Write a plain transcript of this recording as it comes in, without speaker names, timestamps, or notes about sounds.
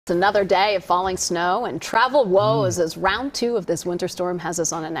It's another day of falling snow and travel woes as round 2 of this winter storm has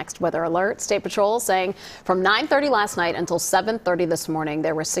us on a next weather alert. State Patrol saying from 9:30 last night until 7:30 this morning,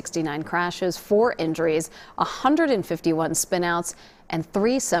 there were 69 crashes, 4 injuries, 151 spinouts, and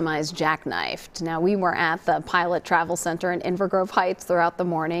 3 semis jackknifed. Now, we were at the Pilot Travel Center in Inver Grove Heights throughout the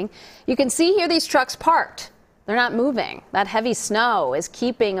morning. You can see here these trucks parked. They're not moving. That heavy snow is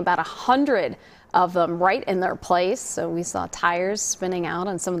keeping about 100 of them right in their place. So we saw tires spinning out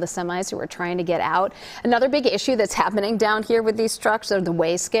on some of the semis who were trying to get out. Another big issue that's happening down here with these trucks are the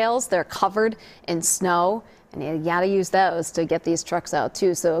weigh scales. They're covered in snow, and you got to use those to get these trucks out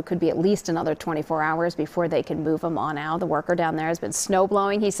too. So it could be at least another 24 hours before they can move them on out. The worker down there has been snow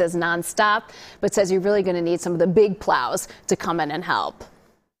blowing, he says, nonstop, but says you're really going to need some of the big plows to come in and help.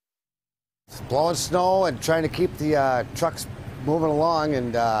 It's blowing snow and trying to keep the trucks moving along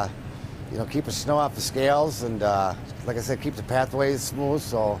and keep the snow off the scales and, like I said, keep the pathways smooth.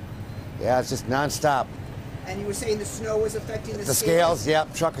 So, yeah, it's just nonstop. And you were saying the snow was affecting the scales?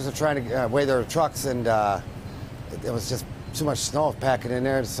 Yep. Truckers are trying to weigh their trucks, and it was just too much snow packing in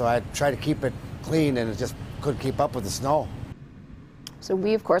there. So I tried to keep it clean, and it just couldn't keep up with the snow. So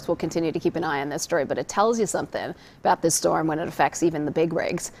we, of course, will continue to keep an eye on this story, but it tells you something about this storm when it affects even the big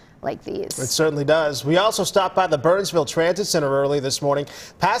rigs like these. It certainly does. We also stopped by the Burnsville Transit Center early this morning.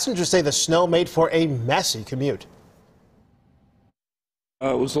 Passengers say the snow made for a messy commute.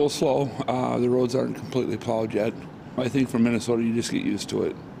 It was a little slow. The roads aren't completely plowed yet. I think from Minnesota, you just get used to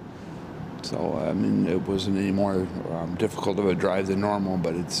it. So, I mean, it wasn't any more difficult of a drive than normal,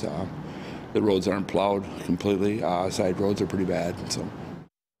 but it's the roads aren't plowed completely. Side roads are pretty bad. So.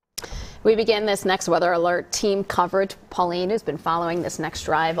 We begin this next weather alert team coverage. Pauline, who's been following this next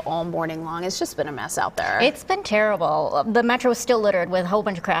drive all morning long, it's just been a mess out there. It's been terrible. The metro is still littered with a whole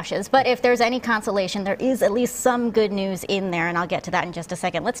bunch of crashes, but if there's any consolation, there is at least some good news in there, and I'll get to that in just a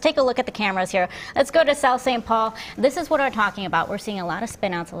second. Let's take a look at the cameras here. Let's go to South St. Paul. This is what we're talking about. We're seeing a lot of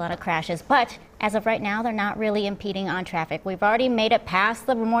spinouts, a lot of crashes, but as of right now, they're not really impeding on traffic. We've already made it past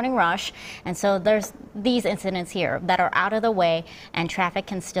the morning rush, and so there's these incidents here that are out of the way, and traffic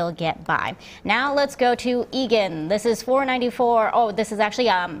can still get by. Now let's go to Egan. This is 494. Oh, this is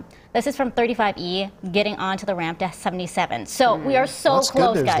actually this is from 35E getting onto the ramp to 77. So we are so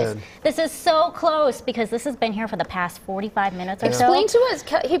close, guys. This is so close because this has been here for the past 45 minutes or so. Explain to us,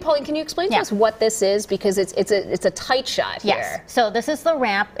 hey Pauline, can you explain to us what this is, because it's a tight shot here. Yes. So this is the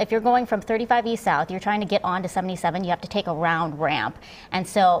ramp. If you're going from 35E south, you're trying to get onto 77, you have to take a round ramp. And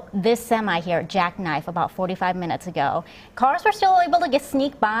so this semi here jackknife about 45 minutes ago. Cars were still able to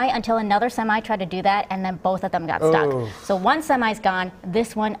sneak by until another semi tried to do that, and then both of them got stuck. So one semi's gone,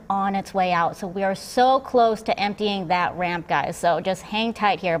 this one on its way out. So we are so close to emptying that ramp, guys. So just hang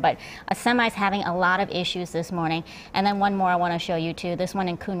tight here. But a semi's having a lot of issues this morning. And then one more I want to show you too. This one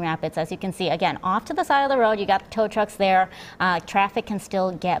in Coon Rapids, as you can see, again, off to the side of the road. You got the tow trucks there. Traffic can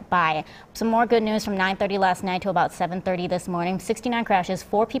still get by. Some more good news from 9:30 last night to about 7:30 this morning. 69 crashes,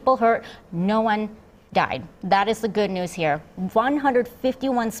 4 people hurt, no one died. That is the good news here.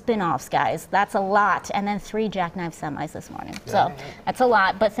 151 spin-offs, guys. That's a lot. And then 3 jackknife semis this morning. So that's a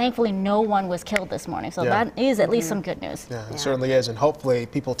lot, but thankfully no one was killed this morning. So that is at least some good news. Yeah, it certainly is. And hopefully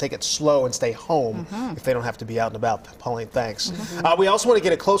people take it slow and stay home if they don't have to be out and about. Pauline, thanks. We also want to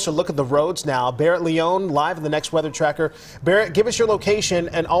get a closer look at the roads now. Barrett Leone live in the Next Weather Tracker. Barrett, give us your location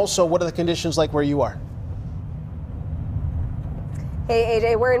and also what are the conditions like where you are? Hey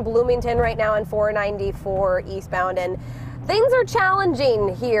AJ, we're in Bloomington right now on 494 eastbound, and things are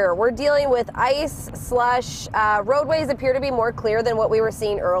challenging here. We're dealing with ice, slush. Roadways appear to be more clear than what we were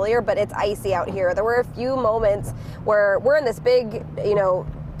seeing earlier, but it's icy out here. There were a few moments where we're in this big,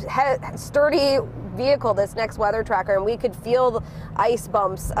 sturdy vehicle, this Next Weather Tracker, and we could feel the ice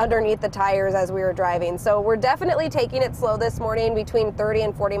bumps underneath the tires as we were driving. So we're definitely taking it slow this morning, between 30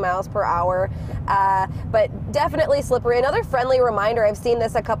 and 40 miles per hour, but definitely slippery. Another friendly reminder, I've seen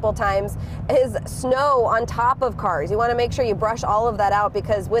this a couple times, is snow on top of cars. You want to make sure you brush all of that out,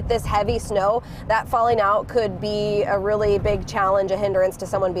 because with this heavy snow, that falling out could be a really big challenge, a hindrance to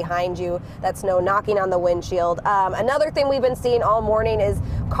someone behind you, that snow knocking on the windshield. Another thing we've been seeing all morning is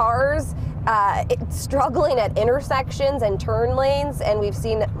cars struggling at intersections and turn lanes, and we've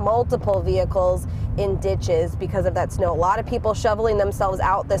seen multiple vehicles in ditches because of that snow. A lot of people shoveling themselves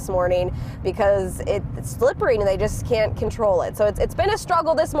out this morning because it's slippery and they just can't control it. So it's been a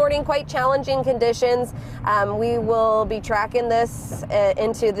struggle this morning, quite challenging conditions. We will be tracking this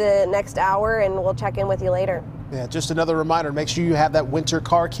into the next hour, and we'll check in with you later. Yeah, just another reminder, make sure you have that winter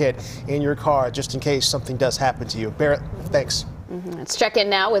car kit in your car just in case something does happen to you. Barrett, thanks. Let's check in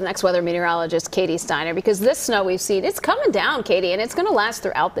now with next weather meteorologist Katie Steiner, because this snow we've seen, it's coming down, Katie, and it's going to last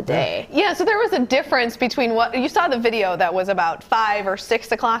throughout the day. Yeah, so there was a difference between what you saw the video that was about 5 or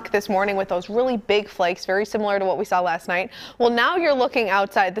 6 o'clock this morning with those really big flakes, very similar to what we saw last night. Well, now you're looking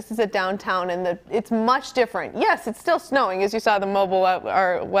outside. This is a downtown, and it's much different. Yes, it's still snowing, as you saw the mobile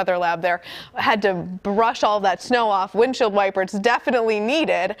our weather lab there had to brush all that snow off. Windshield wipers definitely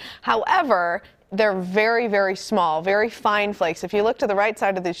needed. However, they're very, very small, very fine flakes. If you look to the right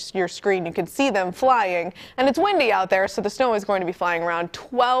side of your screen, you can see them flying, and it's windy out there, so the snow is going to be flying around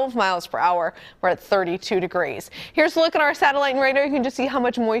 12 miles per hour. We're at 32 degrees. Here's a look at our satellite and radar. You can just see how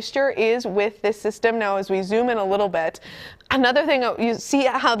much moisture is with this system. Now, as we zoom in a little bit, another thing, you see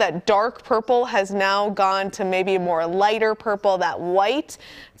how that dark purple has now gone to maybe a more lighter purple, that white.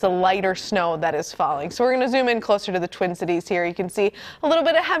 It's a lighter snow that is falling. So we're going to zoom in closer to the Twin Cities here. You can see a little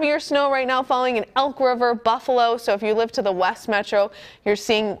bit of heavier snow right now falling in Elk River, Buffalo. So if you live to the west metro, you're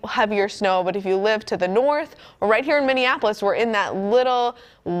seeing heavier snow. But if you live to the north or right here in Minneapolis, we're in that little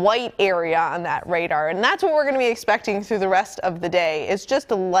white area on that radar. And that's what we're going to be expecting through the rest of the day, is just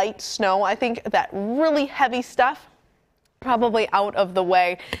a light snow. I think that really heavy stuff probably out of the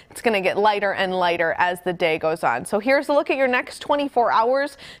way. It's going to get lighter and lighter as the day goes on. So here's a look at your next 24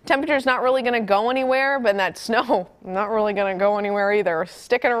 hours. Temperature's not really going to go anywhere, but that snow not really going to go anywhere either.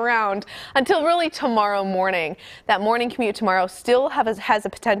 Sticking around until really tomorrow morning. That morning commute tomorrow still has a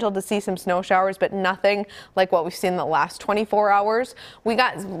potential to see some snow showers, but nothing like what we've seen in the last 24 hours.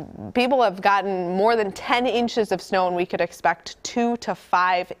 People have gotten more than 10 inches of snow, and we could expect 2 to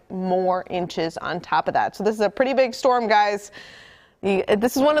 5 more inches on top of that. So this is a pretty big storm, guys.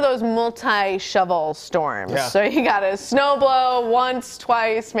 This is one of those multi-shovel storms. Yeah. So you got to snow blow once,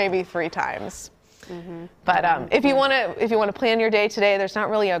 twice, maybe 3 times. But if you want to plan your day today, there's not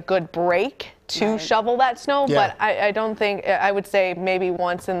really a good break to shovel that snow, but I don't think, I would say maybe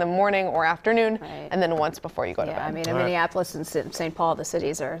once in the morning or afternoon, and then once before you go to bed. I mean, in Minneapolis and St. Paul, the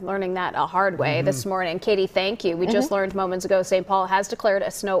cities are learning that a hard way this morning. Katie, thank you. We just learned moments ago St. Paul has declared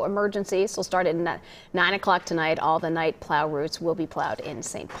a snow emergency, so starting at 9 o'clock tonight, all the night plow routes will be plowed in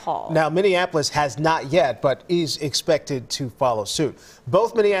St. Paul. Now, Minneapolis has not yet, but is expected to follow suit.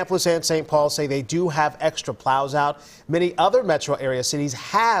 Both Minneapolis and St. Paul say they do have extra plows out. Many other metro area cities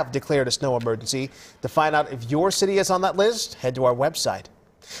have declared a snow emergency. To find out if your city is on that list, head to our website.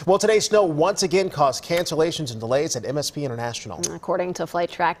 Well, today's snow once again caused cancellations and delays at MSP International. According to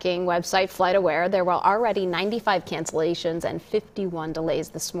flight tracking website FlightAware, there were already 95 cancellations and 51 delays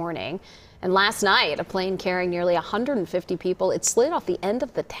this morning. And last night, a plane carrying nearly 150 people, it slid off the end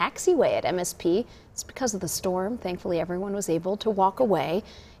of the taxiway at MSP. It's because of the storm. Thankfully, everyone was able to walk away.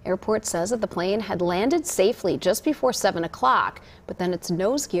 Airport says that the plane had landed safely just before 7 o'clock, but then its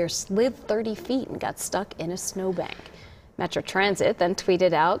nose gear slid 30 feet and got stuck in a snowbank. Metro Transit then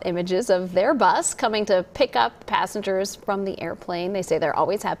tweeted out images of their bus coming to pick up passengers from the airplane. They say they're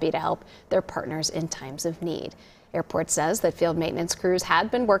always happy to help their partners in times of need. Airport says that field maintenance crews had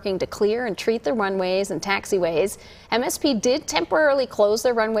been working to clear and treat the runways and taxiways. MSP did temporarily close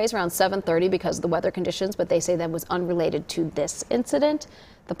their runways around 7:30 because of the weather conditions, but they say that was unrelated to this incident.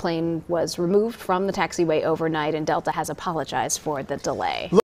 The plane was removed from the taxiway overnight, and Delta has apologized for the delay.